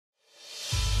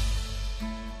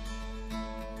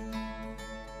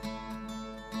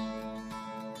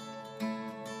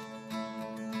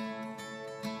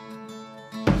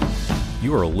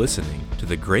You are listening to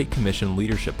the Great Commission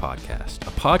Leadership Podcast,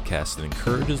 a podcast that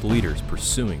encourages leaders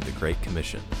pursuing the Great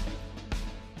Commission.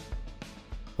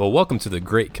 Well, welcome to the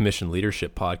Great Commission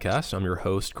Leadership Podcast. I'm your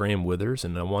host, Graham Withers,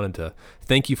 and I wanted to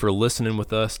thank you for listening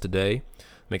with us today.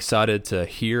 I'm excited to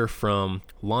hear from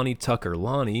Lonnie Tucker.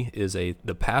 Lonnie is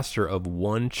the pastor of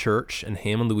One Church in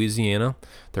Hammond, Louisiana.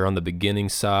 They're on the beginning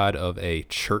side of a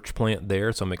church plant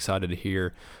there, so I'm excited to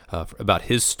hear about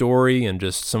his story and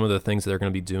just some of the things that they're going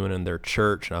to be doing in their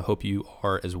church, and I hope you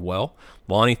are as well.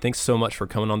 Lonnie, thanks so much for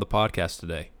coming on the podcast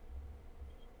today.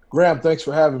 Graham, thanks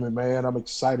for having me, man. I'm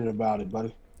excited about it,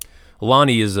 buddy.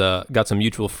 Lonnie has got some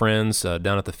mutual friends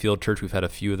down at the Field Church. We've had a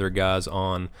few other guys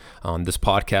on this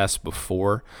podcast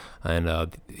before,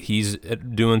 and he's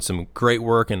doing some great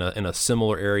work in a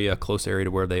similar area, a close area to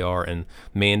where they are in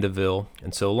Mandeville.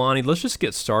 And so, Lonnie, let's just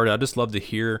get started. I'd just love to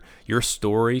hear your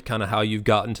story, kind of how you've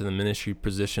gotten to the ministry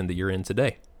position that you're in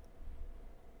today.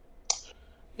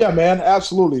 Yeah, man,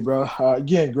 absolutely, bro.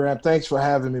 Again, Graham, thanks for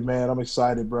having me, man. I'm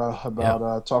excited, bro,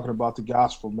 about talking about the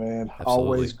gospel, man. Absolutely.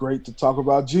 Always great to talk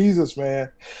about Jesus,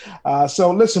 man. So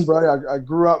listen, brother, I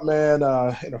grew up, man,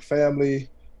 in a family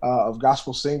of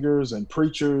gospel singers and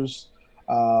preachers,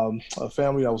 a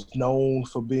family that was known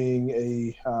for being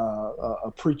a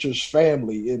preacher's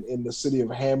family in the city of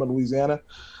Hammond, Louisiana.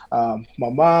 My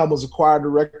mom was a choir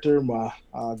director. My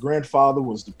grandfather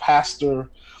was the pastor.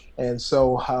 And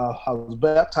so I was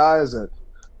baptized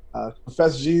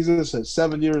confessed Jesus at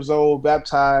 7 years old,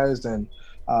 baptized, and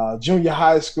junior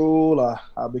high school,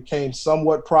 I became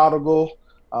somewhat prodigal.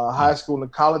 High school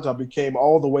and college, I became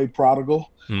all the way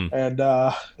prodigal. And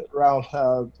around,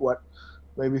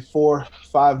 maybe 4 or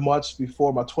 5 months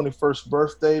before my 21st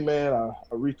birthday, man, I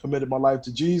recommitted my life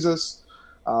to Jesus.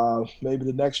 Maybe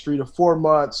the next 3 to 4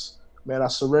 months, man, I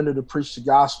surrendered to preach the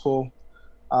gospel.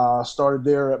 Started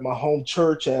there at my home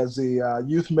church as a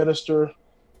youth minister,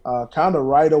 kind of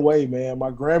right away, man. My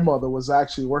grandmother was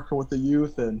actually working with the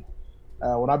youth, and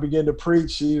when I began to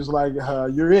preach, she was like,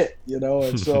 you're it,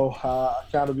 and so I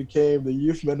kind of became the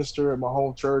youth minister at my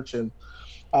home church. And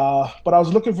but I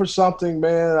was looking for something,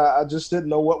 man. I just didn't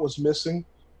know what was missing,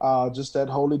 just that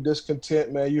holy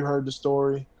discontent, man. You heard the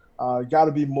story. Got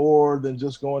to be more than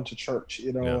just going to church,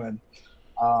 Yeah. and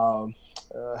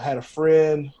had a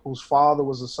friend whose father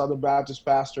was a Southern Baptist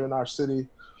pastor in our city.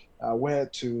 I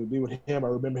went to be with him. I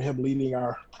remember him leading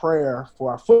our prayer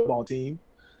for our football team.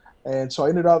 And so I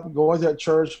ended up going to that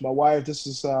church. My wife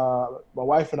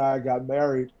and I got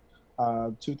married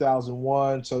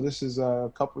 2001. So this is a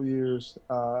couple of years,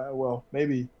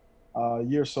 maybe a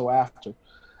year or so after.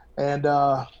 And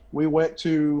we went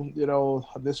to,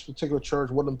 this particular church,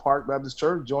 Woodland Park Baptist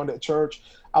Church, joined that church.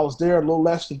 I was there a little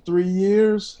less than 3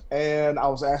 years, and I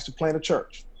was asked to plant a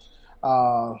church,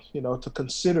 to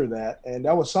consider that. And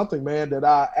that was something, man, that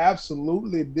I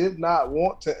absolutely did not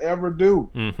want to ever do.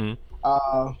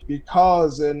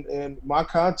 Because in my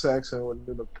context and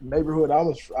in the neighborhood I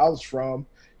was from,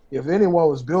 if anyone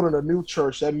was building a new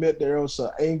church, that meant there was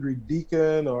an angry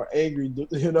deacon or angry,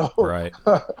 Right.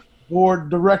 board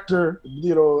director,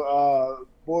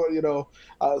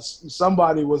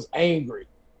 somebody was angry.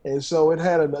 And so it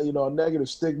had a negative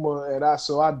stigma. And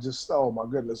oh my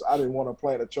goodness, I didn't want to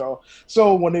plant a church.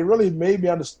 So when they really made me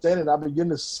understand it, I began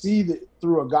to see it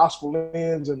through a gospel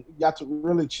lens and got to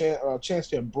really chance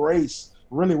to embrace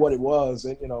really what it was.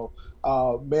 And,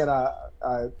 man, I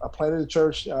planted a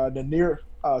church in a near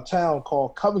town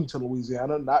called Covington,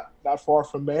 Louisiana, not far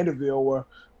from Mandeville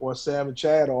where Sam and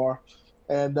Chad are.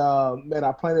 And, man,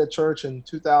 I planted a church in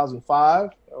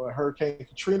 2005. Hurricane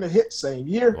Katrina hit same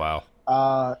year. Wow.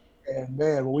 And,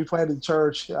 man, when we planted the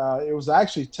church, it was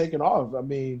actually taking off. I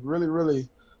mean, really, really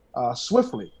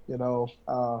swiftly,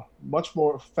 much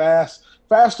more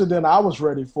faster than I was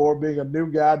ready for, being a new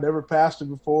guy, never pastored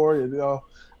before, but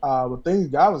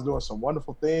God was doing some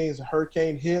wonderful things. A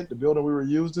hurricane hit, the building we were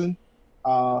using,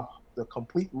 the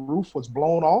complete roof was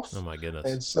blown off. Oh, my goodness.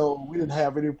 And so we didn't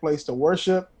have any place to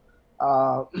worship.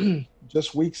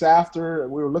 Just weeks after,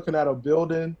 we were looking at a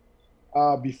building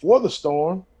before the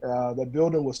storm. The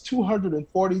building was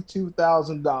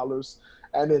 $242,000,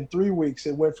 and in 3 weeks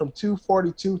it went from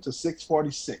 $242 to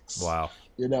 $646. Wow.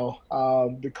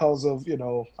 Because of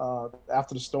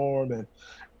after the storm,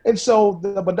 and so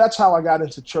but that's how I got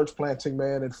into church planting,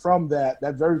 man. And from that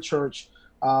very church,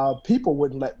 people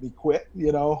wouldn't let me quit.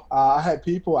 I had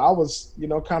people. I was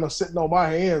kind of sitting on my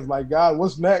hands like, God,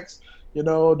 what's next?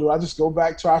 Do I just go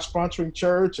back to our sponsoring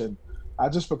church and I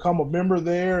just become a member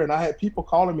there? And I had people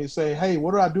calling me saying, hey,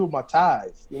 what do I do with my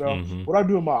tithe? What do I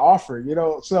do with my offering?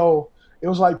 So it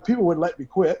was like people wouldn't let me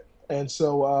quit. And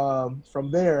so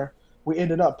from there, we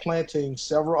ended up planting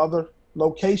several other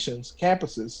locations,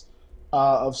 campuses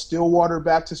of Stillwater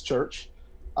Baptist Church.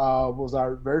 Was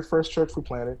our very first church we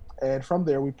planted, and from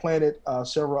there we planted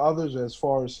several others as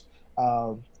far as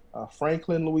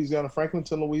Franklinton, Louisiana,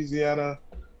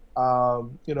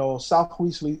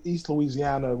 Southwest East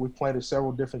Louisiana. We planted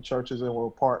several different churches and were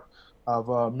part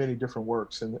of many different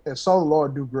works, and saw the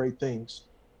Lord do great things.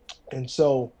 And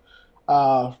so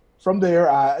from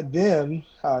there, I then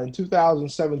in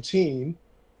 2017,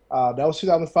 that was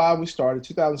 2005 we started.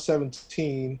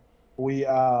 2017, we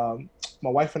my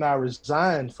wife and I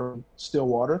resigned from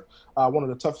Stillwater. One of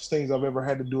the toughest things I've ever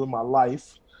had to do in my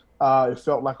life. It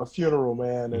felt like a funeral,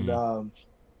 man, and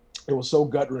it was so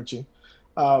gut wrenching.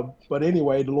 But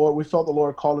anyway, we felt the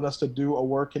Lord calling us to do a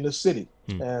work in the city.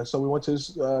 And so we went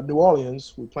to New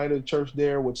Orleans. We planted a church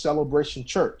there with Celebration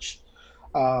Church.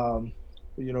 Planted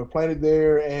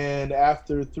there. And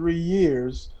after 3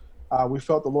 years, we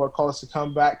felt the Lord call us to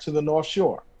come back to the North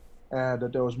Shore and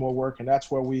that there was more work. And that's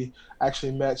where we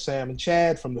actually met Sam and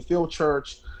Chad from the Field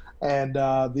Church. And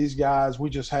these guys, we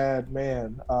just had,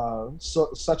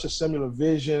 such a similar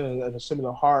vision and a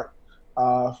similar heart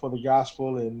for the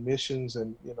gospel and missions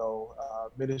and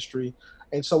ministry,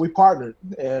 and so we partnered,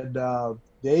 and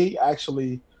they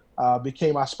actually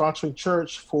became our sponsoring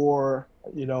church for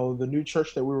the new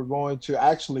church that we were going to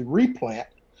actually replant,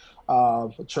 a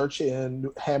church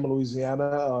in Hammond,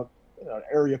 Louisiana, an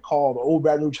area called the Old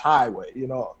Baton Rouge Highway.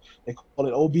 They call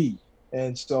it OB,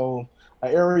 and so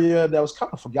an area that was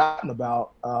kind of forgotten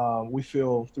about. We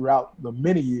feel throughout the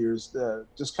many years,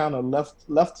 just kind of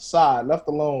left aside, left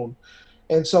alone.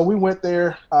 And so we went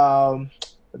there.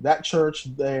 That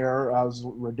church there was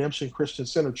Redemption Christian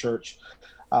Center Church.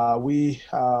 The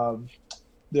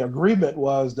agreement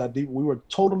was that we would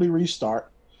totally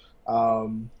restart.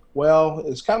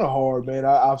 It's kind of hard, man.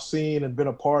 I've seen and been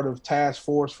a part of task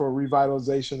force for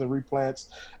revitalizations and replants,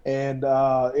 and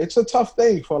it's a tough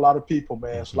thing for a lot of people,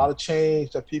 man. It's a lot of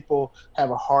change that people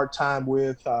have a hard time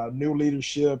with, new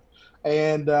leadership.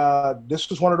 And this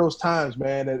was one of those times,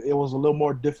 man, that it was a little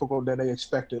more difficult than they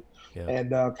expected,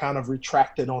 and kind of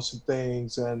retracted on some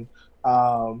things. And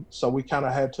so we kind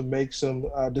of had to make some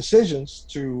decisions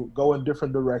to go in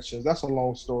different directions. That's a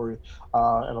long story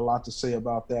and a lot to say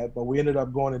about that. But we ended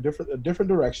up going in a different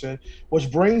direction,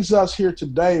 which brings us here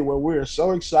today where we're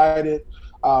so excited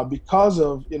because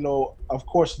of, of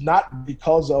course, not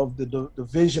because of the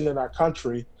division in our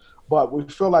country, but we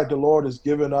feel like the Lord has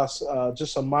given us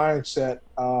just a mindset.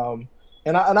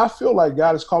 And I feel like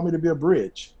God has called me to be a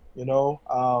bridge.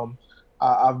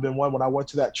 I've been one when I went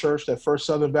to that church, that First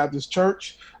Southern Baptist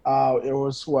Church. It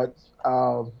was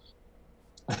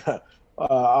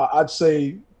I'd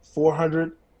say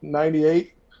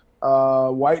 498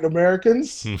 white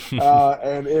Americans,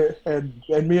 and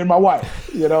me and my wife.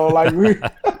 We.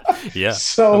 Yeah.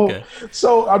 So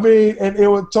I mean, and it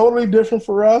was totally different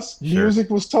for us. Sure. Music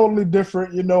was totally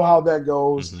different. You know how that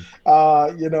goes.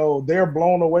 They're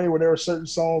blown away when there were certain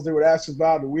songs they would ask us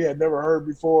about that we had never heard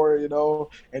before.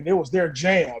 And it was their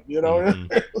jam.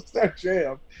 It was their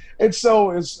jam. And so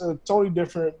it's totally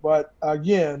different. But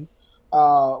again,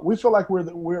 we feel like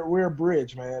we're a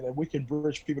bridge, man, and we can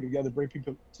bridge people together, bring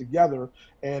people together.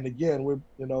 And again,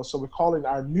 so we're calling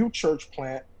our new church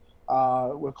plant.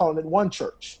 We're calling it One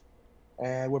Church.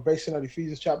 And we're basing on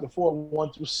Ephesians chapter 4,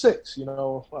 1-6.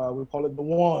 We call it the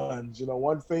ones,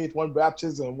 one faith, one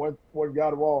baptism, one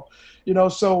God of all.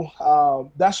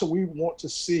 So that's what we want to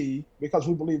see, because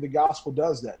we believe the gospel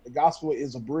does that. The gospel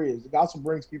is a bridge. The gospel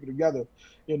brings people together.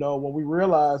 When we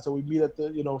realize that we meet at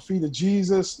the, feet of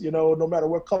Jesus, no matter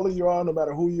what color you are, no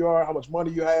matter who you are, how much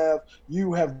money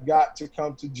you have got to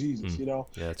come to Jesus, Yeah,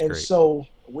 that's and great. So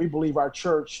we believe our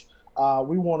church,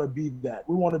 we want to be that.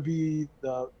 We want to be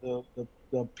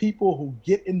the people who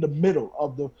get in the middle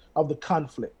of the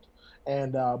conflict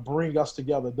and bring us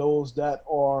together. Those that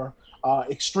are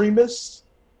extremists,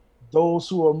 those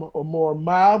who are more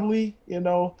mildly,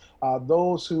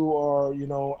 those who are,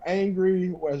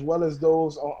 angry, as well as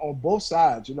those on both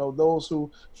sides, those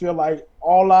who feel like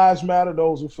all lives matter,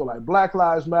 those who feel like Black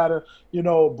lives matter,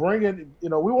 bring it,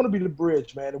 we want to be the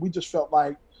bridge, man. And we just felt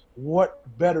like, what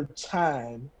better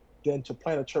time than to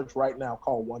plant a church right now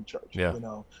called One Church,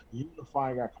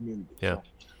 unifying our community. Yeah.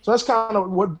 So that's kind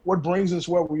of what brings us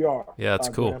where we are. Yeah, that's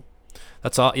cool. Graham.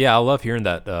 That's all. Yeah, I love hearing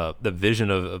that, the vision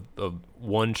of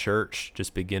One Church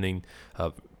just beginning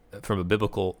from a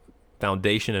biblical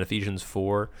foundation in Ephesians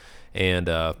 4. And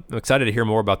I'm excited to hear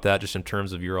more about that, just in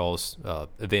terms of your all's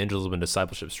evangelism and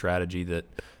discipleship strategy that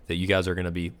that you guys are going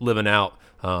to be living out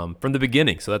from the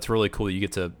beginning. So that's really cool that you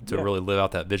get to really live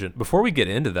out that vision. Before we get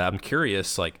into that, I'm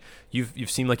curious, like you've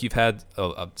seemed like you've had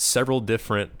several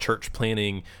different church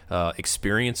planning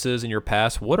experiences in your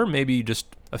past. What are maybe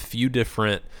just a few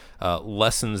different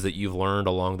lessons that you've learned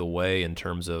along the way in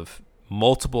terms of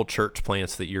multiple church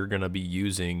plants that you're going to be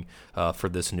using for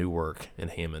this new work in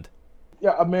Hammond?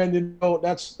 Yeah, man,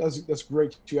 that's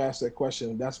great you asked that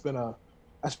question. That's been a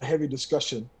heavy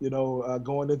discussion,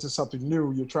 going into something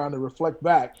new. You're trying to reflect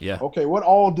back. Yeah. Okay, what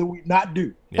all do we not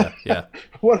do? Yeah.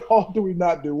 What all do we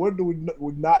not do? What do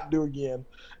we not do again?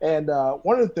 And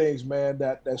one of the things, man,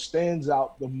 that stands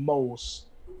out the most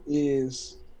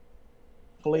is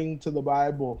cling to the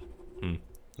Bible.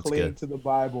 Cling to the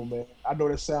Bible, man. I know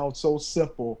that sounds so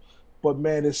simple, but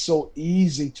man, it's so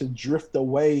easy to drift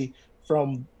away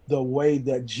from the way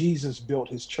that Jesus built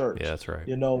his church. Yeah, that's right.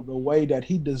 The way that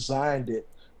he designed it,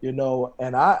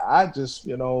 and I just,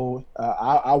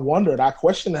 I wondered, our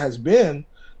question has been,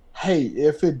 hey,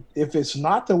 if it's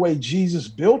not the way Jesus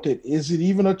built it, is it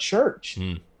even a church?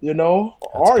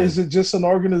 Or is it just an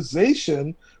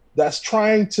organization that's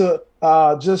trying to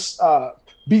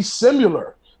be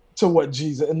similar to what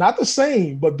Jesus, and not the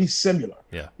same, but be similar.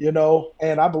 Yeah.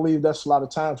 And I believe that's a lot of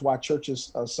times why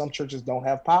some churches don't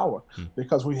have power,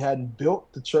 because we hadn't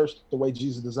built the church the way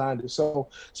Jesus designed it. So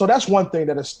that's one thing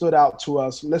that has stood out to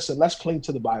us. Listen, let's cling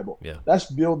to the Bible. Yeah. Let's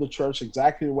build the church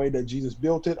exactly the way that Jesus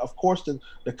built it. Of course,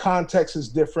 the context is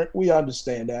different. We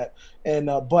understand that. And,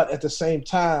 but at the same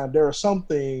time, there are some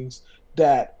things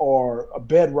that are a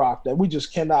bedrock that we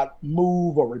just cannot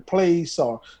move or replace,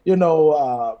 or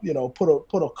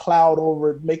put a cloud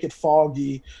over it, make it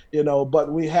foggy,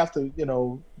 but we have to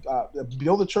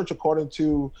build the church according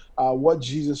to what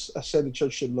Jesus said the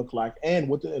church should look like,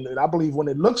 and I believe when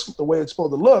it looks the way it's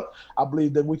supposed to look, I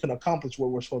believe that we can accomplish what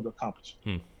we're supposed to accomplish.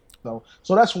 So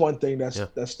that's one thing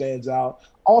that stands out.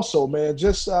 Also, man,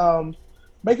 just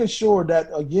making sure that,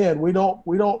 again,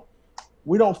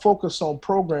 we don't focus on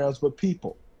programs, but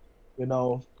people,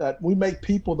 that we make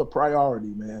people the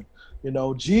priority, man.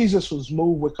 Jesus was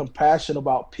moved with compassion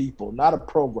about people, not a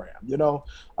program,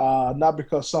 not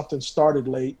because something started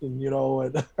late and,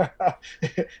 and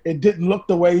it didn't look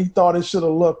the way he thought it should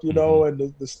have looked,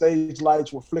 and the stage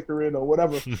lights were flickering or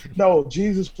whatever. No,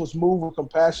 Jesus was moved with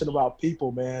compassion about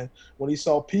people, man. When he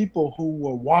saw people who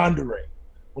were wandering,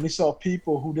 when he saw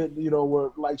people who didn't,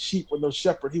 were like sheep with no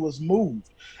shepherd, he was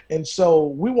moved. And so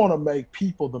we want to make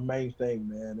people the main thing,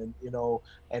 man,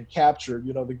 and capture,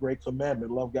 the great commandment,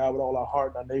 love God with all our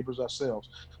heart and our neighbors ourselves.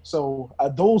 So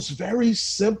those very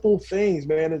simple things,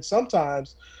 man. And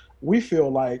sometimes we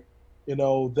feel like,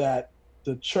 that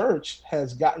the church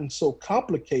has gotten so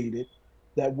complicated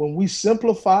that when we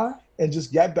simplify and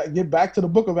just get back to the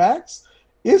book of Acts,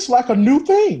 it's like a new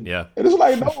thing. Yeah. And it's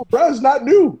like, no, bro, it's not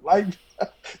new. Like,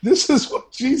 this is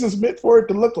what Jesus meant for it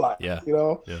to look like. Yeah.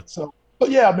 Yeah. So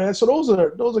yeah, man. So those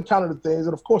are kind of the things,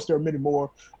 and of course there are many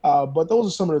more. But those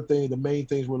are some of the main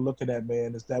things we're looking at,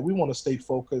 man. Is that we want to stay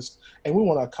focused and we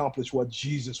want to accomplish what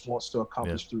Jesus wants to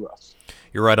accomplish through us.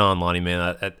 You're right on, Lonnie,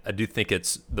 man. I do think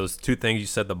it's those two things you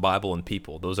said, the Bible and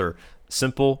people. Those are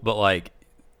simple, but like,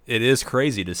 it is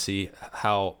crazy to see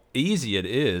how easy it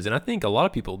is. And I think a lot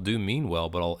of people do mean well,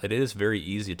 but it is very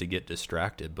easy to get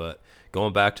distracted. But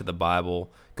going back to the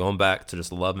Bible, going back to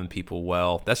just loving people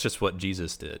well, that's just what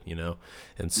Jesus did,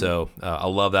 And so I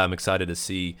love that. I'm excited to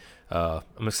see how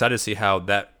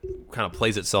that kind of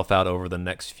plays itself out over the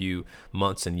next few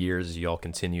months and years as y'all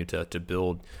continue to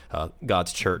build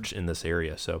God's church in this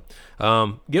area. So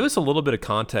give us a little bit of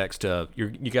context. You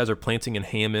guys are planting in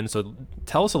Hammond, so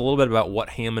tell us a little bit about what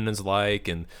Hammond is like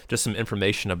and just some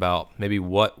information about maybe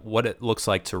what it looks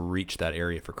like to reach that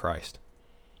area for Christ.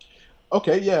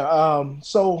 Okay, yeah.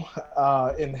 So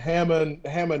in Hammond,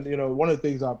 one of the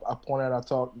things I point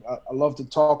out, I love to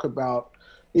talk about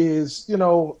is,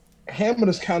 Hammond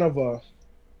is kind of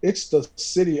it's the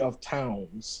city of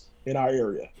towns in our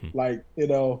area. Like,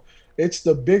 it's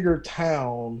the bigger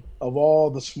town of all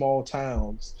the small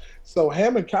towns. So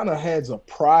Hammond kind of has a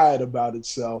pride about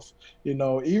itself,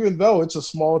 even though it's a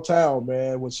small town,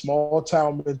 man, with small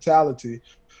town mentality,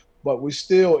 but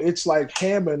it's like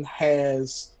Hammond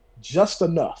has just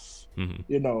enough,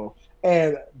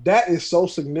 and that is so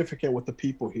significant with the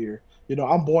people here.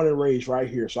 I'm born and raised right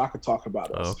here, so I could talk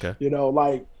about us. Okay.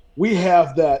 Like we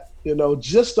have that,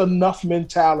 just enough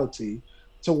mentality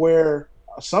to where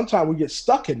sometimes we get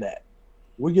stuck in that.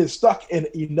 We get stuck in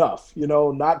enough,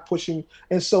 not pushing.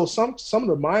 And so some of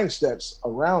the mindsets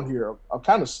around here are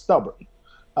kind of stubborn.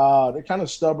 They're kind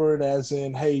of stubborn as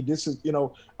in, hey, this is,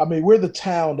 we're the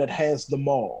town that has the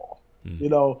mall. Mm. You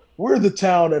know, we're the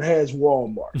town that has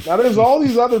Walmart. Now there's all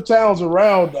these other towns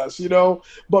around us, you know,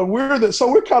 but we're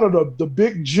kind of the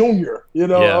big junior, you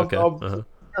know, Yeah. Okay. of the Uh-huh.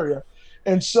 area.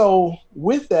 And so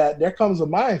with that, there comes a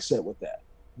mindset with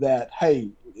that, hey,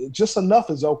 just enough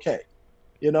is okay.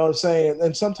 You know what I'm saying?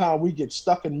 And sometimes we get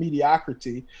stuck in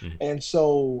mediocrity. Mm. And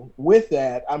so with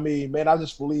that, I mean, man, I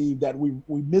just believe that we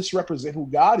misrepresent who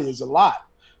God is a lot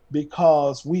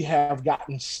because we have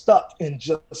gotten stuck in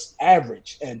just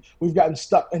average and we've gotten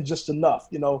stuck in just enough,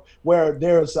 you know, where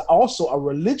there's also a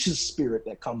religious spirit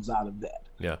that comes out of that.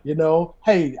 Yeah. You know,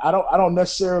 hey, I don't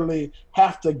necessarily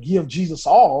have to give Jesus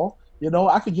all, you know,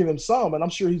 I could give him some and I'm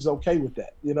sure he's okay with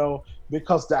that, you know,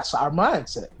 because that's our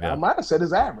mindset. Our Yeah. mindset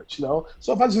is average, you know.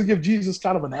 So if I just give Jesus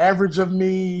kind of an average of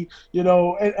me, you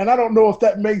know, and I don't know if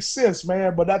that makes sense,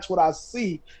 man, but that's what I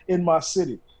see in my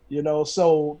city, you know.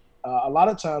 So a lot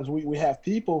of times we have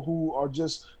people who are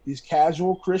just these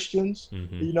casual Christians.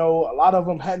 Mm-hmm. You know, a lot of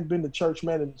them hadn't been to church,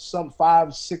 man, in some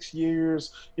 5, 6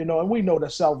 years. You know, and we know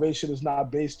that salvation is not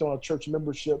based on a church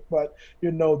membership, but you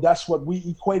know that's what we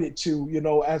equate it to. You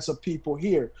know, as a people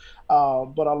here.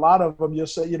 But a lot of them, you'll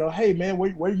say, you know, hey man,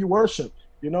 where you worship?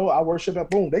 You know, I worship at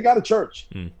boom. They got a church.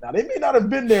 Mm. Now they may not have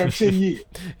been there in 10 years,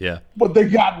 Yeah. but they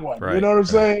got one. You Right. know what I'm Right.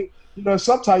 saying? You know,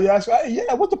 sometimes you ask, hey,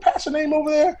 yeah, what's the pastor name over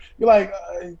there? You're like,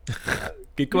 Good you know,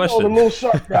 the question. little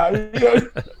shark guy.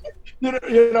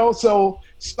 So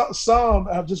some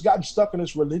have just gotten stuck in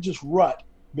this religious rut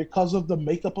because of the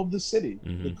makeup of the city,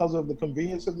 Mm-hmm. because of the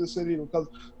convenience of the city, because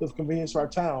of the convenience of our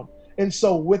town. And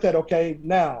so with that, okay,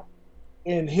 now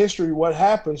in history, what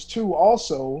happens too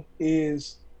also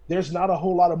is there's not a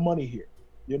whole lot of money here.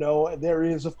 You know, there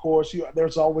is, of course,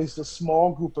 there's always the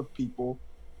small group of people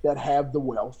that have the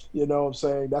wealth. You know what I'm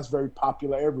saying? That's very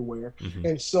popular everywhere. Mm-hmm.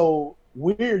 And so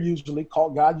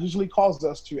God usually calls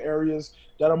us to areas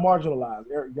that are marginalized.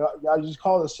 God usually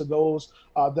calls us to those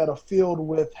that are filled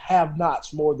with have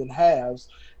nots more than haves.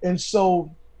 And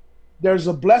so there's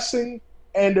a blessing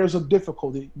and there's a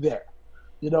difficulty there.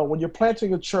 You know, when you're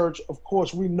planting a church, of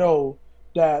course, we know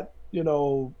that, you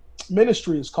know,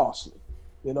 ministry is costly.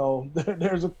 You know,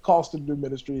 there's a cost to do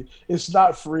ministry. It's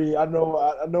not free. I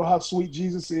know how sweet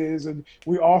Jesus is, and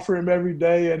we offer him every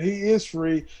day, and he is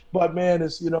free. But man,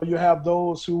 it's, you know, you have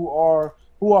those who are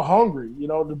hungry. You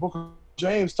know, the book of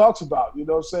James talks about, you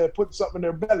know, saying put something in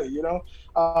their belly. You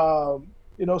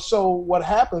know, so what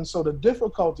happens? So the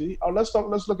difficulty. Let's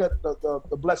look at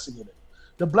the blessing in it.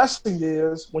 The blessing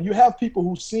is when you have people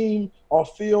who seem or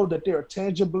feel that they're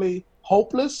tangibly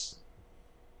hopeless,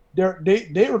 they're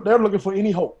looking for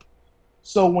any hope.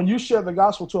 So when you share the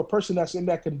gospel to a person that's in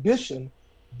that condition,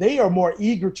 they are more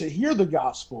eager to hear the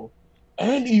gospel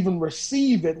and even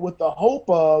receive it with the hope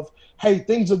of, hey,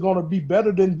 things are going to be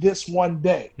better than this one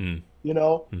day. Mm. You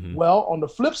know, Mm-hmm. well, on the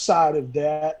flip side of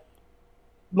that,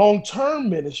 long-term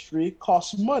ministry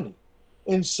costs money.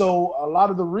 And so a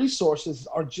lot of the resources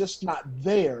are just not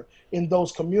there in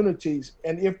those communities.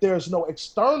 And if there's no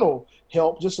external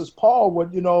help, just as Paul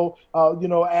would,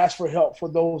 ask for help for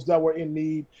those that were in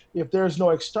need, if there's no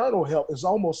external help, it's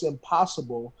almost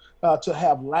impossible to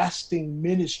have lasting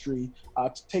ministry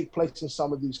to take place in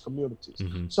some of these communities.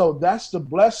 Mm-hmm. So that's the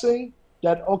blessing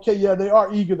that, okay, yeah, they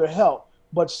are eager to help,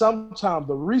 but sometimes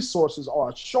the resources are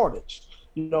a shortage,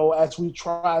 you know, as we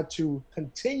try to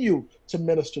continue to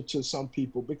minister to some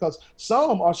people, because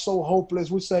some are so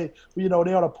hopeless. We say, you know,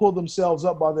 they ought to pull themselves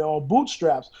up by their own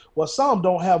bootstraps. Well, some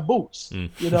don't have boots. Mm.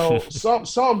 You know,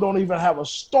 some don't even have a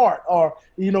start, or,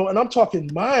 you know, and I'm talking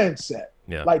mindset.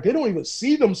 Yeah. Like they don't even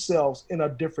see themselves in a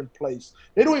different place.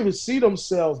 They don't even see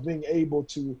themselves being able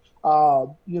to,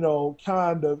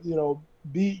 kind of, you know,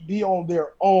 be on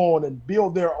their own and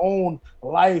build their own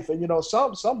life. And, you know,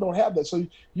 some don't have that. So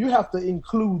you have to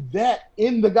include that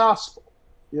in the gospel,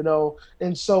 you know.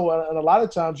 And so, and a lot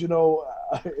of times,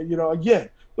 again,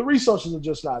 the resources are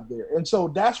just not there. And so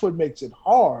that's what makes it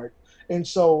hard. And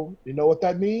so, you know what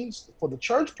that means for the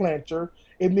church planter?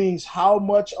 It means how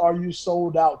much are you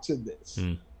sold out to this?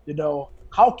 Mm. You know,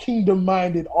 how kingdom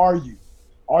minded are you?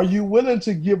 Are you willing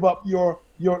to give up your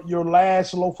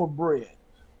last loaf of bread?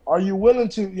 Are you willing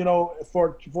to, you know,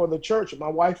 for the church? My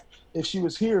wife, if she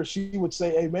was here, she would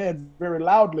say amen very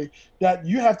loudly, that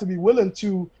you have to be willing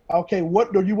to, okay,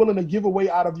 what are you willing to give away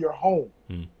out of your home,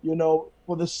 you know,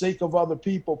 for the sake of other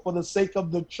people, for the sake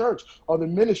of the church or the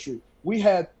ministry? We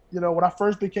had, you know, when I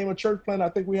first became a church planter, I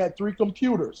think we had 3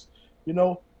 computers, you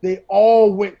know, they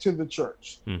all went to the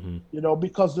church, you know,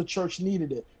 because the church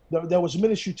needed it. There was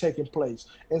ministry taking place.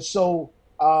 And so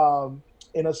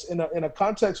in a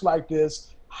context like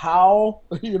this, how,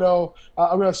 I'm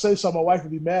going to say something, my wife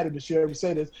would be mad at me, she ever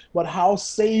say this, but how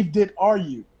saved it are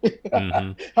you?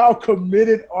 Mm-hmm. How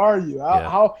committed are you? How, Yeah.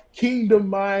 how kingdom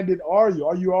minded are you?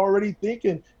 Are you already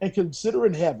thinking and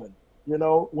considering heaven?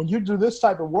 When you do this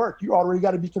type of work, you already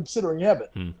got to be considering heaven.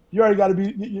 Mm. You already got to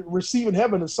be receiving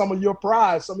heaven as some of your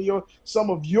prize, some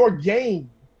of your gain,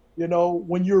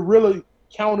 when you're really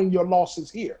counting your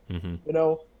losses here. Mm-hmm.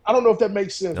 I don't know if that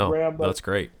makes sense, No, Graham, but that's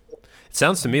great. It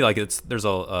sounds to me like there's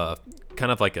a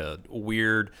kind of like a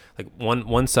weird, like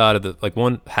one side of the, like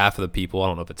one half of the people, I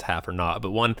don't know if it's half or not,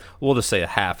 but we'll just say a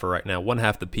half for right now. One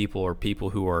half of the people are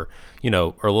people who are are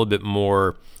a little bit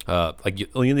more like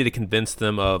you need to convince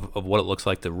them of what it looks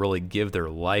like to really give their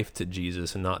life to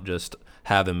Jesus and not just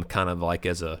have him kind of like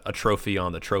as a trophy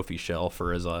on the trophy shelf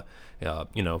or as a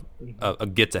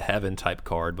get to heaven type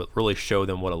card, but really show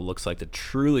them what it looks like to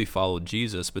truly follow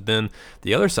Jesus. But then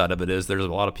the other side of it is there's a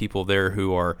lot of people there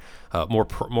who are more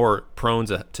prone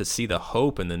to see the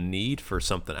hope and the need for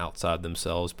something outside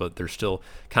themselves, but there's still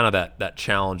kind of that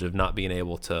challenge of not being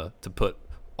able to put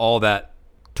all that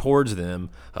towards them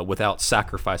without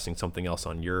sacrificing something else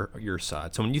on your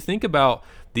side. So when you think about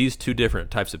these two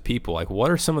different types of people, like what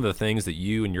are some of the things that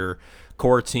you and your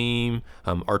core team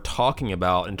are talking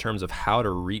about in terms of how to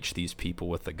reach these people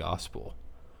with the gospel?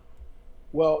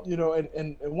 Well,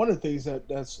 and one of the things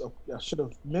that's I should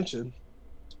have mentioned,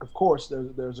 of course,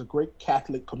 there's a great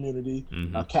Catholic community,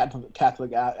 Mm-hmm.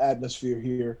 Catholic atmosphere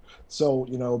here. So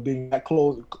being that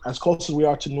close, as close as we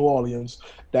are to New Orleans,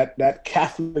 that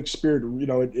Catholic spirit,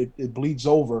 it bleeds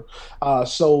over.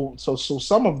 So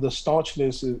some of the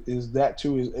staunchness is that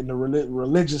too, is in the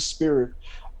religious spirit,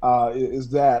 is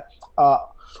that.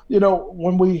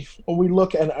 When we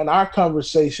look at our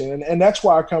conversation, and that's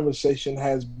why our conversation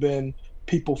has been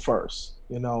people first.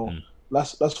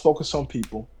 Let's focus on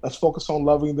people. Let's focus on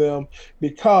loving them,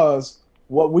 because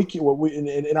what we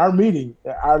in our meeting,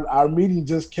 our meeting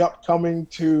just kept coming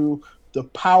to the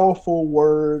powerful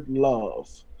word love.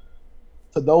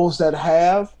 To those that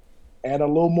have, and a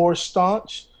little more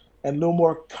staunch and a little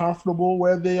more comfortable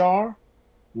where they are,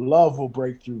 love will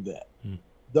break through that. Mm.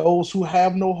 Those who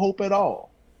have no hope at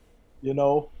all,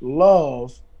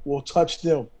 love will touch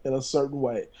them in a certain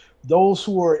way. Those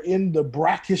who are in the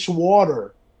brackish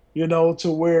water,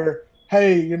 to where,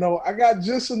 hey, I got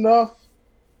just enough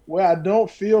where I don't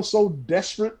feel so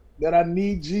desperate that I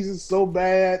need Jesus so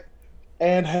bad.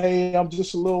 And hey, I'm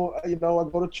just a little, I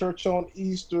go to church on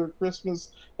Easter,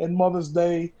 Christmas, and Mother's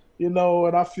Day, and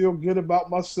I feel good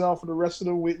about myself for the rest of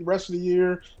the week, rest of the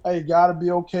year. Hey, gotta be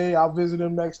okay. I'll visit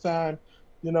him next time.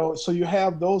 So you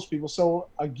have those people. So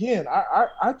again,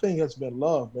 I think it's been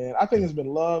love, man. I think it's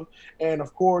been love. And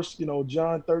of course,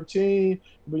 John 13,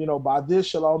 by this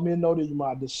shall all men know that you're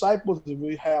my disciples, and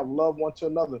we have love one to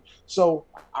another. So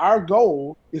our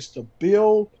goal is to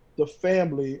build the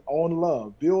family on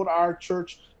love, build our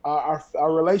church, our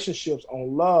relationships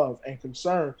on love and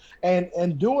concern,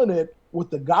 and doing it with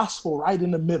the gospel right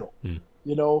in the middle. Mm.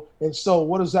 And so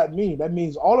what does that mean? That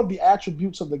means all of the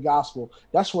attributes of the gospel.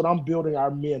 That's what I'm building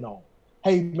our men on.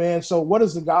 Hey, man, so what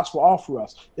does the gospel offer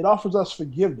us? It offers us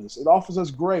forgiveness. It offers us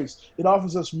grace. It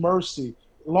offers us mercy,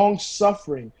 long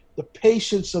suffering, the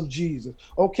patience of Jesus.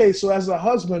 Okay, so as a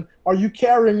husband, are you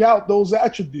carrying out those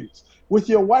attributes? With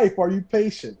your wife, are you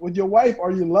patient? With your wife,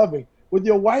 are you loving? With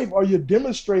your wife, are you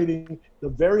demonstrating the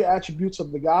very attributes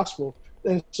of the gospel?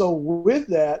 And so with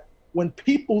that, when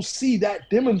people see that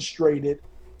demonstrated,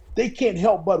 they can't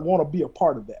help but want to be a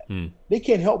part of that. Mm. They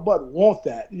can't help but want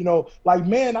that. Like,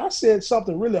 man, I said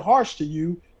something really harsh to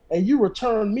you, and you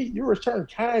return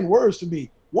kind words to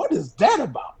me. What is that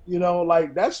about?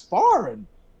 Like, that's foreign.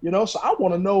 So I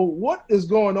want to know what is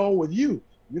going on with you.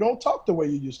 You don't talk the way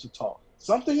you used to talk.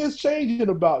 Something is changing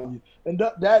about you, and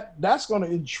that's going to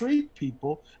intrigue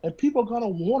people, and people are going to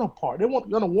want a part. They're going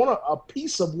to want a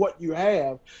piece of what you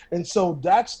have, and so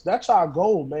that's our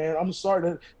goal, man. I'm sorry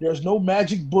that there's no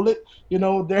magic bullet,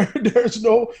 there's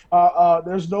no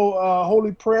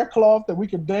holy prayer cloth that we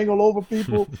can dangle over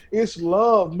people. It's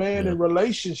love, man, Yeah. and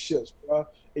relationships, bro.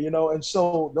 And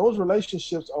so those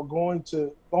relationships are going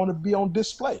to be on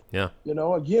display. Yeah.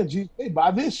 Again, Jesus, hey, by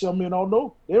this, men don't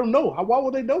know. They don't know. Why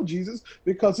would they know Jesus?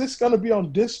 Because it's going to be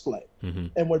on display. Mm-hmm.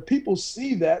 And when people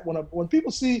see that, when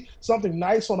people see something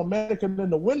nice on a mannequin in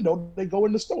the window, they go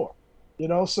in the store.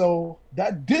 So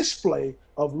that display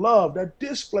of love, that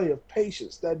display of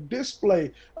patience, that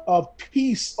display of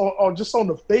peace, or just on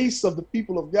the face of the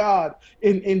people of God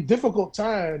in difficult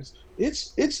times,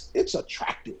 it's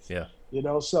attractive. Yeah.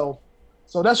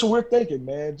 So that's what we're thinking,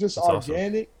 man. Just That's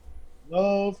organic. awesome.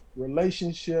 love,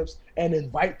 relationships, and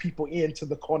invite people into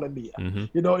the koinonia.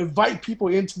 Mm-hmm. Invite people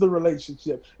into the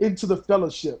relationship, into the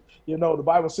fellowship. The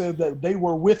Bible says that they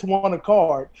were with one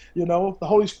accord. The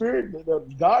Holy Spirit, the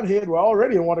Godhead were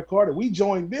already in one accord, and we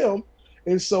joined them.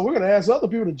 And so we're going to ask other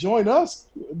people to join us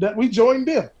that we joined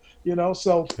them.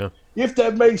 So Yeah. if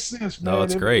that makes sense, No, man,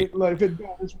 that's great. if it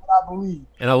don't, it's what I believe.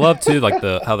 And I love too, like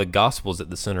how the gospel is at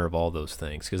the center of all those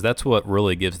things, because that's what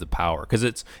really gives the power. Because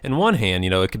it's, in one hand,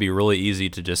 it could be really easy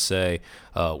to just say,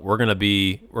 we're gonna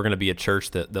be a church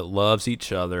that loves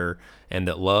each other and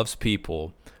that loves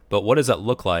people. But what does that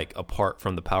look like apart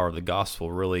from the power of the gospel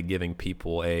really giving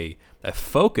people a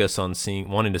focus on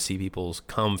wanting to see people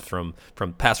come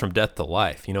pass from death to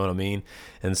life? You know what I mean?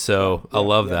 And so I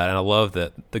love that. And I love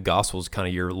that the gospel is kind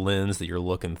of your lens that you're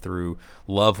looking through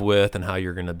love with, and how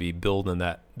you're going to be building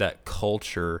that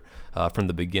culture from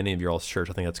the beginning of your all's church.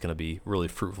 I think that's going to be really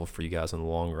fruitful for you guys in the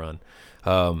long run.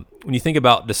 When you think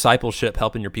about discipleship,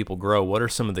 helping your people grow, what are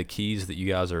some of the keys that you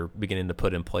guys are beginning to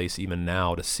put in place even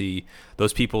now to see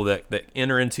those people that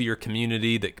enter into your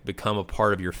community, that become a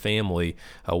part of your family?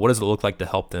 What does it look like to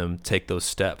help them take those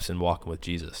steps in walking with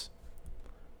Jesus?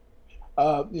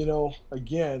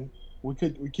 Again, we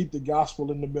keep the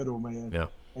gospel in the middle, man. Yeah.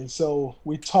 And so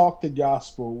we talk the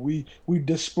gospel, we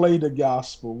display the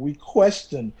gospel, we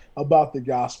question about the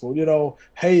gospel.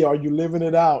 Hey, are you living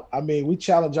it out? I mean, we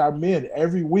challenge our men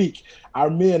every week. Our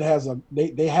men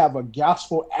they have a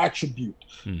gospel attribute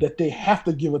that they have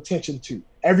to give attention to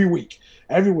every week.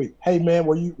 Every week. Hey man,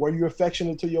 were you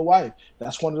affectionate to your wife?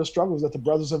 That's one of the struggles that the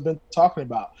brothers have been talking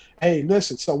about. Hey,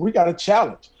 listen, so we got a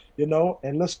challenge.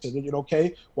 And listen,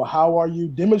 okay, well, how are you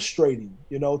demonstrating,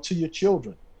 to your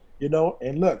children?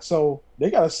 And look, so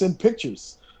they got to send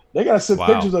pictures. They got to send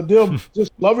pictures of them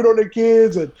just loving on their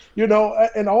kids. And,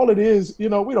 and all it is, we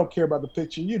don't care about the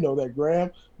picture. That,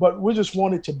 Graham, but we just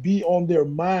want it to be on their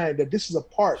mind that this is a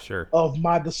part of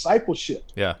my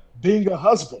discipleship. Yeah. Being a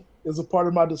husband is a part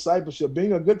of my discipleship.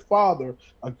 Being a good father,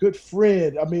 a good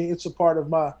friend. I mean, it's a part of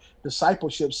my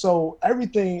discipleship. So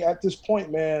everything at this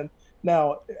point, man.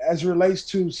 Now, as it relates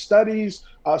to studies,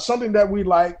 something that we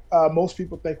like, most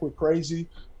people think we're crazy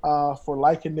for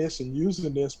liking this and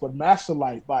using this, but Master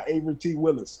Life by Avery T.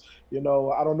 Willis. I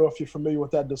don't know if you're familiar with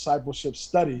that discipleship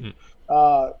study.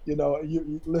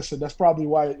 You listen, that's probably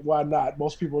why not.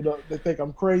 Most people they think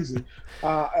I'm crazy.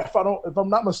 If I'm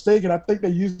not mistaken, I think they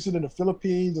use it in the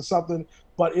Philippines or something,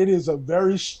 but it is a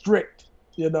very strict,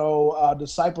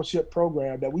 discipleship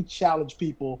program that we challenge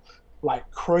people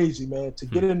like crazy, man, to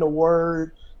get in the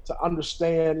word, to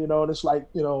understand, and it's like,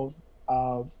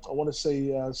 I want to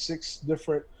say 6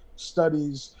 different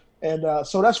studies. And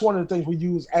so that's one of the things we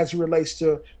use as it relates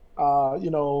to,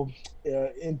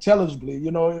 intelligibly,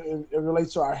 it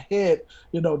relates to our head,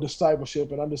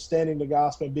 discipleship and understanding the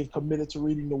gospel and being committed to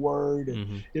reading the word.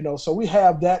 And, so we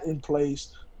have that in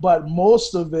place. But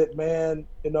most of it, man,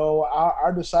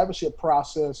 our discipleship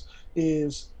process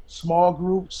is small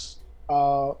groups.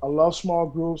 I love small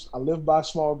groups. I live by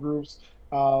small groups,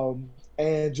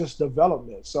 and just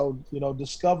development. So,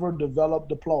 discover, develop,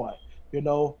 deploy,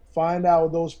 find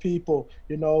out those people,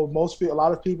 a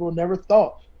lot of people never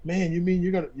thought, man, you mean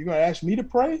you're going to ask me to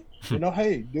pray?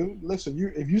 Hey, dude,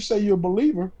 listen, if you say you're a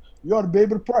believer, you ought to be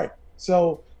able to pray.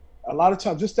 So a lot of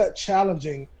times just that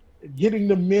challenging, getting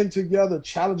the men together,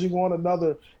 challenging one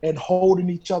another and holding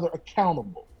each other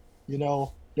accountable.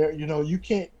 You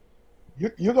can't,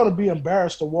 you're going to be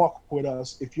embarrassed to walk with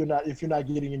us if you're not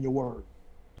getting in your word.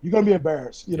 You're going to be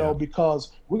embarrassed,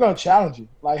 because we're going to challenge you.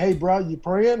 Like, hey, bro, you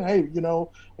praying? Hey,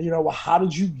 well, how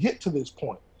did you get to this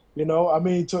point? I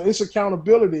mean, so it's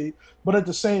accountability, but at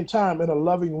the same time, in a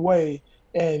loving way.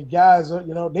 And guys,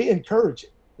 they encourage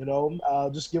it.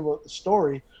 Just give a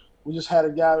story. We just had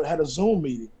a guy who had a Zoom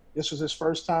meeting. This was his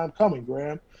first time coming,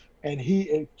 Graham, and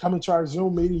he coming to our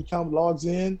Zoom meeting. He logs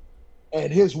in,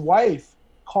 and his wife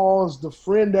calls the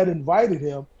friend that invited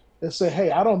him and say,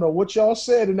 hey, I don't know what y'all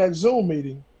said in that Zoom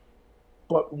meeting,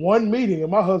 but one meeting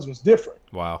and my husband's different.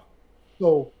 Wow.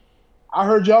 So I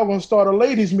heard y'all going to start a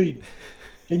ladies meeting.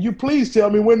 Can you please tell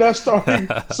me when that's starting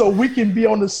so we can be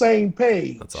on the same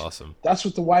page? That's awesome. That's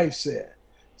what the wife said.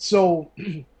 So,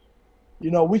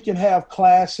 we can have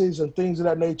classes and things of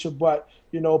that nature, but,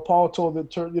 Paul told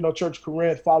the Church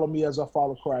Corinth, follow me as I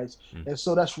follow Christ. And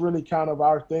so that's really kind of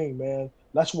our thing, man.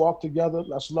 Let's walk together.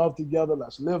 Let's love together.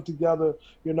 Let's live together.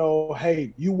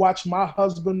 Hey, you watch my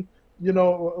husband,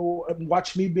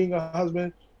 watch me being a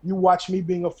husband. You watch me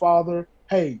being a father.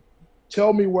 Hey,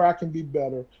 tell me where I can be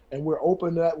better. And we're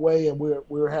open that way. And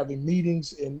we're having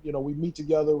meetings and, we meet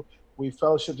together we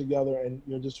fellowship together, and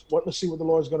you're just wanting to see what the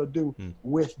Lord's going to do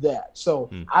with that. So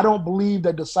Mm. I don't believe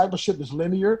that discipleship is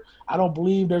linear. I don't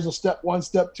believe there's a step one,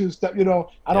 step two, step,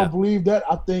 I don't believe that.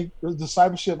 I think the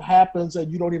discipleship happens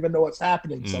and you don't even know it's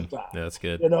happening sometimes. Yeah, that's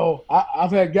good.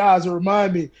 I've had guys that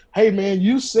remind me, hey man,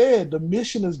 you said the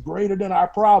mission is greater than our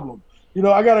problem.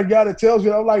 I got a guy that tells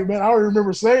me, I'm like, man, I don't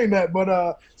remember saying that,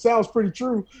 but sounds pretty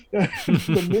true.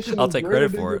 The mission I'll is take greater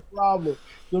credit than for your it. problem.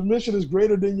 The mission is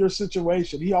greater than your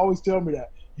situation. He always tells me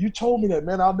that. You told me that,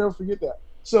 man. I'll never forget that.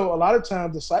 So a lot of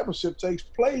times discipleship takes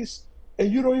place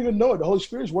and you don't even know it. The Holy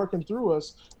Spirit's working through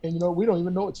us, and we don't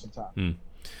even know it sometimes.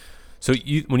 So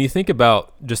when you think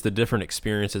about just the different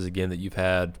experiences again that you've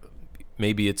had,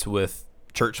 maybe it's with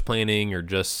church planning or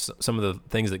just some of the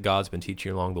things that God's been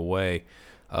teaching you along the way.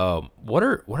 What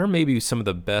are maybe some of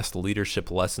the best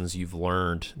leadership lessons you've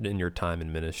learned in your time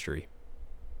in ministry?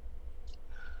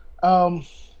 I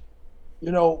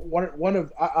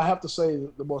have to say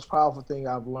the most powerful thing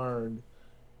I've learned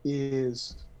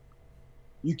is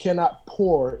you cannot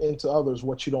pour into others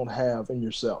what you don't have in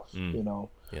yourself. Yeah,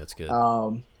 that's good.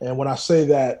 And when I say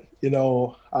that,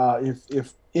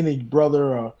 if any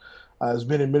brother has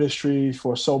been in ministry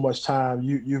for so much time,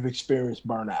 you've experienced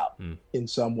burnout in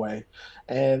some way.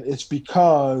 And it's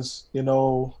because, we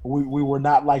were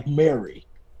not like Mary,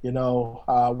 we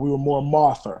were more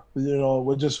Martha,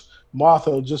 we're just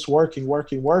Martha, just working.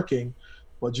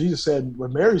 Well, Jesus said, well,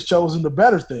 Mary's chosen the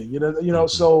better thing,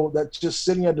 so that just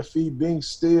sitting at the feet, being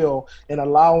still and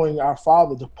allowing our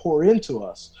Father to pour into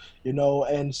us,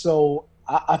 and so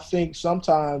I think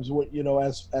sometimes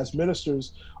as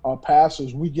ministers or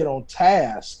pastors, we get on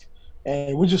task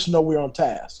and we just know we're on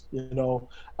task,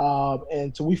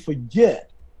 and so we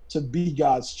forget to be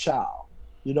God's child.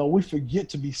 We forget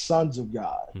to be sons of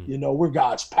God. We're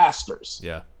God's pastors.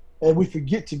 Yeah. And we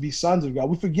forget to be sons of God.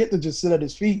 We forget to just sit at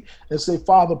his feet and say,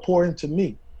 Father, pour into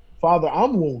me. Father,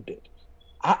 I'm wounded.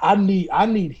 I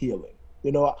need healing.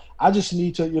 I just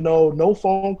need to, no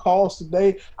phone calls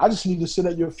today. I just need to sit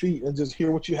at your feet and just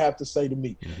hear what you have to say to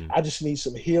me. I just need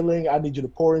some healing. I need you to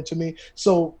pour into me.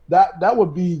 So that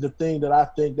would be the thing that I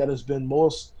think that has been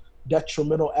most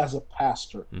detrimental as a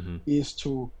pastor is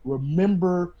to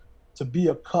remember to be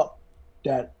a cup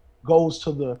that goes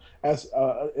to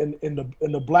in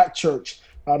the black church,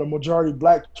 the majority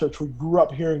black church. We grew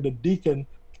up hearing the deacon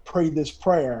pray this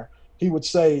prayer. He would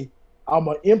say, I'm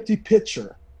an empty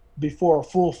pitcher before a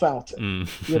full fountain,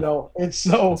 and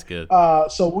so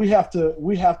so we have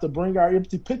to bring our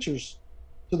empty pitchers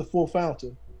to the full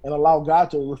fountain and allow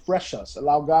God to refresh us,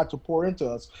 allow God to pour into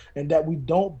us, and that we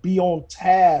don't be on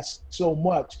task so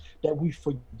much that we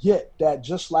forget that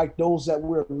just like those that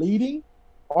we're leading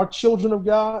are children of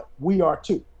God, we are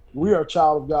too. We are a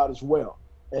child of God as well.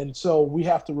 And so we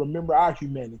have to remember our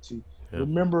humanity. Yeah.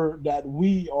 Remember that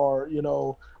we are,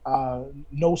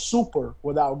 no super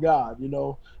without God.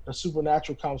 The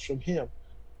supernatural comes from him.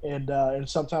 And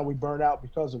sometimes we burn out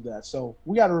because of that. So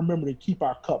we got to remember to keep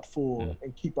our cup full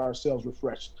and keep ourselves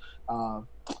refreshed.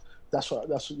 That's I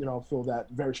feel that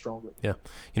very strongly. Yeah.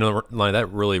 Lonnie, that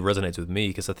really resonates with me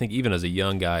because I think even as a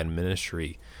young guy in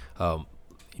ministry, I'm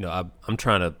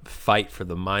trying to fight for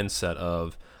the mindset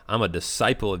of I'm a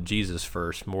disciple of Jesus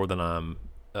first more than I'm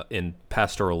in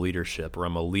pastoral leadership, or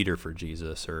I'm a leader for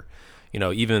Jesus, or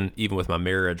even with my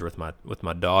marriage or with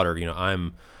my daughter,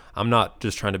 I'm not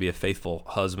just trying to be a faithful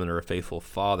husband or a faithful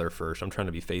father first. I'm trying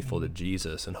to be faithful to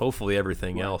Jesus, and hopefully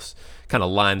everything else kind of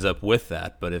lines up with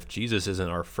that. But if Jesus isn't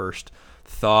our first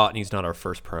thought and he's not our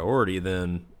first priority,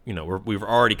 then we've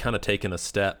already kind of taken a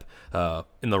step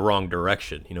in the wrong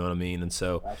direction. You know what I mean? And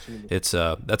so absolutely. It's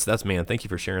that's man. Thank you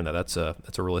for sharing that. That's a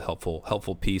really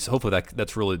helpful piece. Hopefully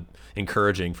that's really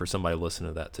encouraging for somebody listening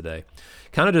to that today.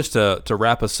 Kind of just to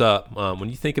wrap us up, when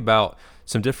you think about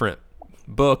some different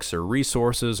books or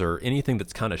resources or anything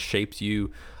that's kind of shaped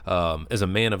you as a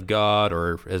man of God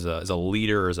or as a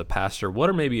leader or as a pastor, what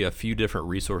are maybe a few different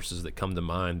resources that come to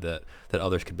mind that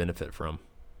others could benefit from?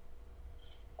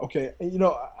 Okay,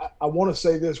 I want to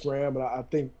say this, Graham, and I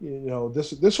think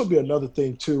this will be another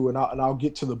thing too, and I'll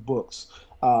get to the books.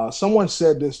 Someone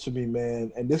said this to me,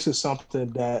 man, and this is something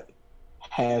that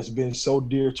has been so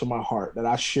dear to my heart that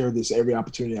I share this every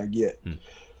opportunity I get.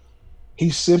 He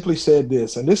simply said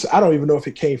this, and this I don't even know if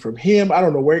it came from him. I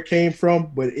don't know where it came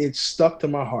from, but it stuck to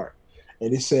my heart.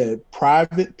 And he said,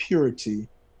 "Private purity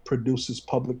produces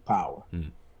public power."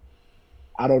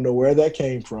 I don't know where that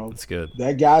came from. That's good.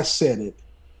 That guy said it.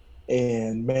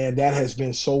 And man, that has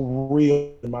been so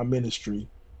real in my ministry,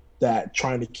 that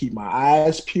trying to keep my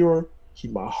eyes pure,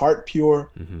 keep my heart pure,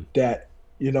 that,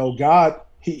 God,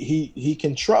 he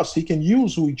can trust, he can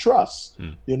use who he trusts,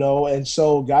 and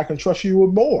so God can trust you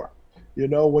with more.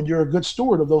 when you're a good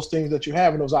steward of those things that you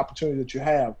have and those opportunities that you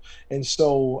have. And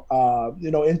so,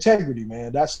 integrity,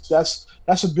 man, that's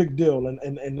a big deal.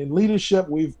 And in leadership,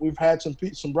 we've had some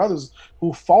brothers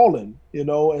who've fallen,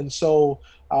 and so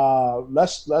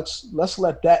let's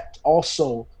let that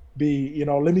also be,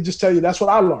 let me just tell you, that's what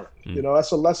I learned.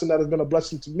 That's a lesson that has been a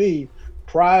blessing to me.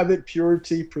 Private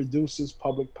purity produces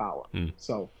public power.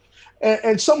 So,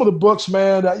 and some of the books,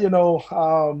 man, a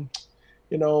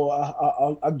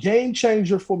game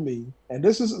changer for me.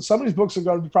 And some of these books are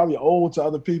going to be probably old to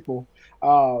other people,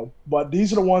 but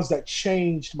these are the ones that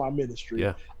changed my ministry.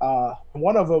 Yeah.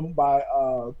 One of them by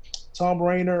Tom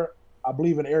Rainer, I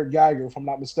believe, and Eric Geiger, if I'm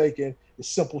not mistaken, is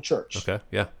Simple Church. Okay.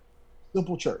 Yeah.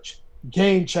 Simple Church,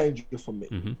 game changer for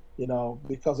me.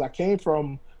 Because I came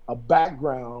from a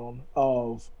background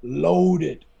of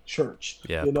loaded church,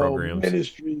 programs.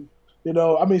 ministry. They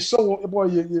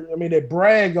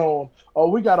brag on,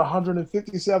 we got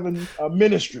 157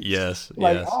 ministries. Yes.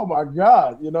 Oh my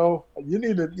God, you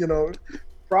need to,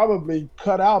 probably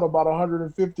cut out about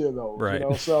 150 of those.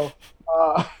 Right. So,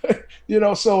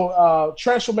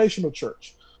 Transformational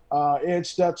Church, Ed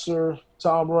Stetzer,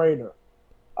 Tom Rainer.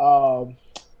 I'm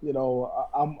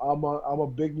a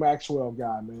big Maxwell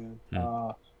guy, man.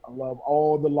 I love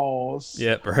All the Laws.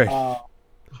 Yep. Right.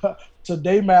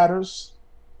 Today Matters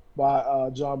by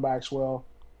John Maxwell.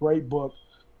 Great book,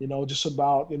 just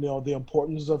about, the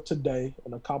importance of today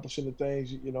and accomplishing the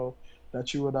things,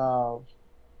 that you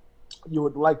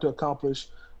would like to accomplish.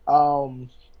 A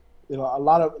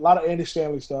lot of Andy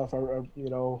Stanley stuff. I'm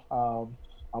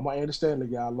an Andy Stanley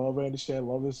guy. I love Andy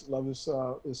Stanley. Love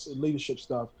his leadership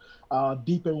stuff.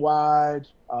 Deep and Wide,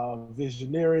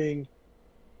 Visioneering,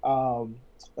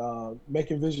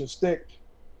 Making Vision Stick.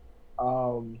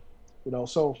 So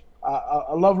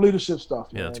I love leadership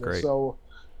stuff, man. Yeah, that's great.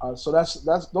 And so that's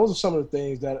those are some of the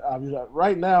things that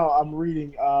right now I'm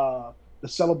reading the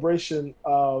celebration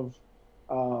of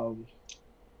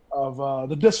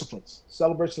the disciplines,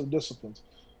 celebration of disciplines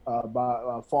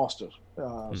by Foster.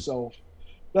 So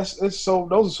those are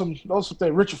some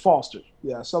things. Richard Foster,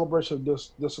 celebration of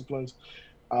disciplines.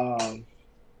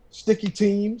 Sticky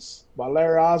Teams by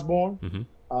Larry Osborne.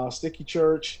 Sticky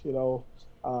Church, so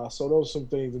those are some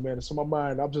things, man. It's on my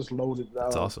mind. I'm just loaded.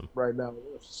 That's awesome. Right now,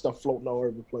 stuff floating all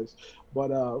over the place.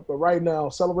 But right now,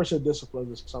 Celebration of Discipline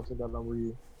is something that I'm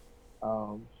reading.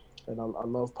 And I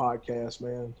love podcasts,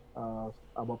 man.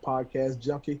 I'm a podcast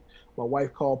junkie. My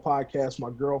wife called podcasts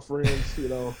my girlfriends, in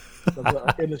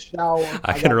the shower.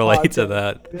 I can relate to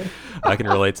that. I can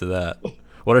relate to that.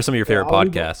 What are some of your favorite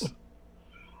podcasts?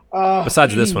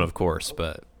 Besides this one, of course,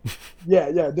 but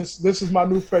this is my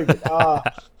new favorite.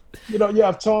 You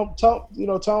have Tom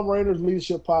Rainer's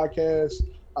leadership podcast.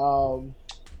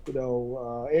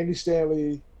 Andy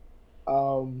Stanley.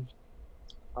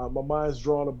 My mind's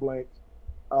drawing a blank.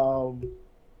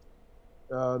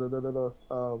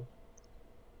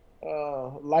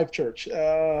 Life Church.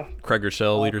 Craig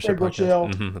Rochelle leadership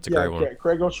podcast. That's a great one.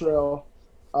 Craig Rochelle.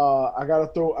 I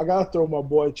gotta throw my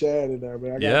boy Chad in there,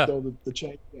 man. I gotta throw the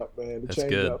change up, man. That's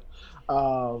good.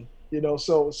 But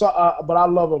I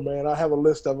love them, man. I have a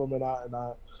list of them, and I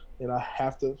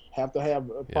have to have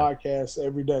a podcast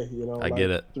every day. I get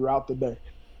it throughout the day.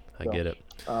 I get it.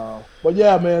 But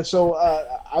yeah, man. So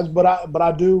I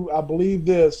believe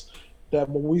this, that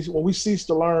when we cease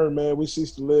to learn, man, we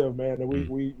cease to live, man, and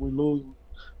we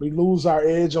lose our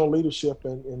edge on leadership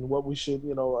and what we should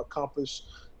accomplish.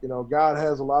 God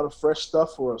has a lot of fresh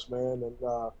stuff for us, man, and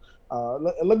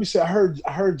let me say, I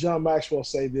heard John Maxwell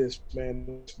say this, man.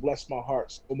 It's blessed my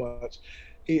heart so much.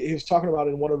 He was talking about it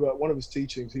in one of his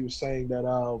teachings. He was saying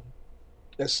that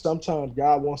sometimes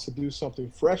God wants to do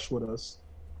something fresh with us,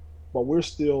 but we're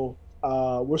still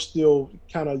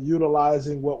kind of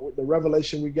utilizing the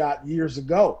revelation we got years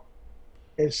ago,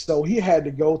 and so he had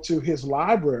to go to his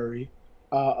library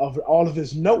of all of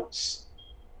his notes,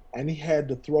 and he had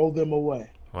to throw them away.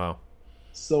 Wow.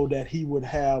 So that he would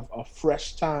have a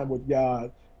fresh time with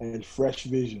God and fresh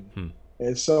vision.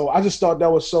 And so I just thought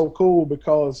that was so cool,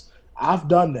 because I've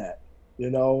done that,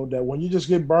 that when you just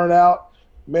get burnt out,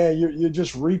 man, you're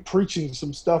just re-preaching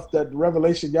some stuff that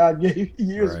revelation God gave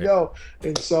years ago.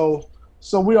 And so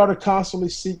we ought to constantly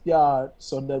seek God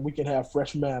so that we can have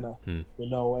fresh manna, and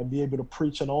be able to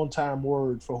preach an on-time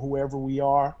word for whoever we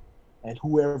are and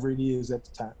whoever it is at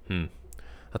the time.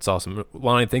 That's awesome.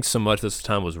 Lonnie, thanks so much. This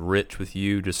time was rich with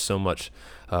you, just so much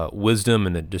wisdom,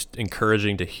 and just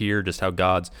encouraging to hear just how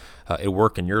God's at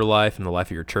work in your life and the life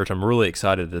of your church. I'm really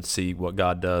excited to see what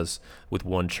God does with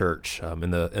One Church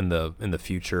in the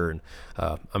future. And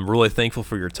I'm really thankful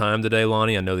for your time today,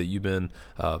 Lonnie. I know that you've been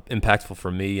impactful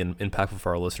for me and impactful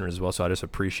for our listeners as well. So I just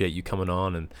appreciate you coming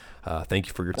on, and thank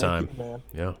you for your time. Thank you, man.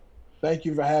 Yeah. Thank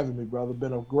you for having me, brother.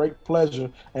 Been a great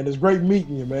pleasure, and it's great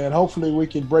meeting you, man. Hopefully we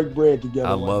can break bread together.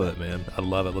 I love it, man. I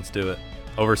love it. Let's do it.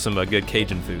 Over some good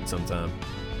Cajun food sometime.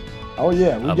 Oh,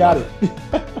 yeah. We got it.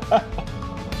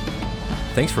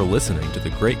 Thanks for listening to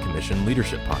the Great Commission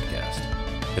Leadership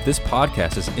Podcast. If this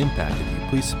podcast has impacted you,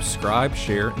 please subscribe,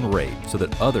 share, and rate so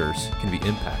that others can be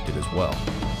impacted as well.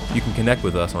 You can connect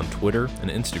with us on Twitter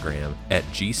and Instagram at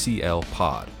GCL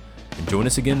Pod. And join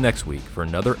us again next week for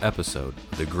another episode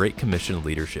of the Great Commission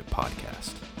Leadership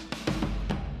Podcast.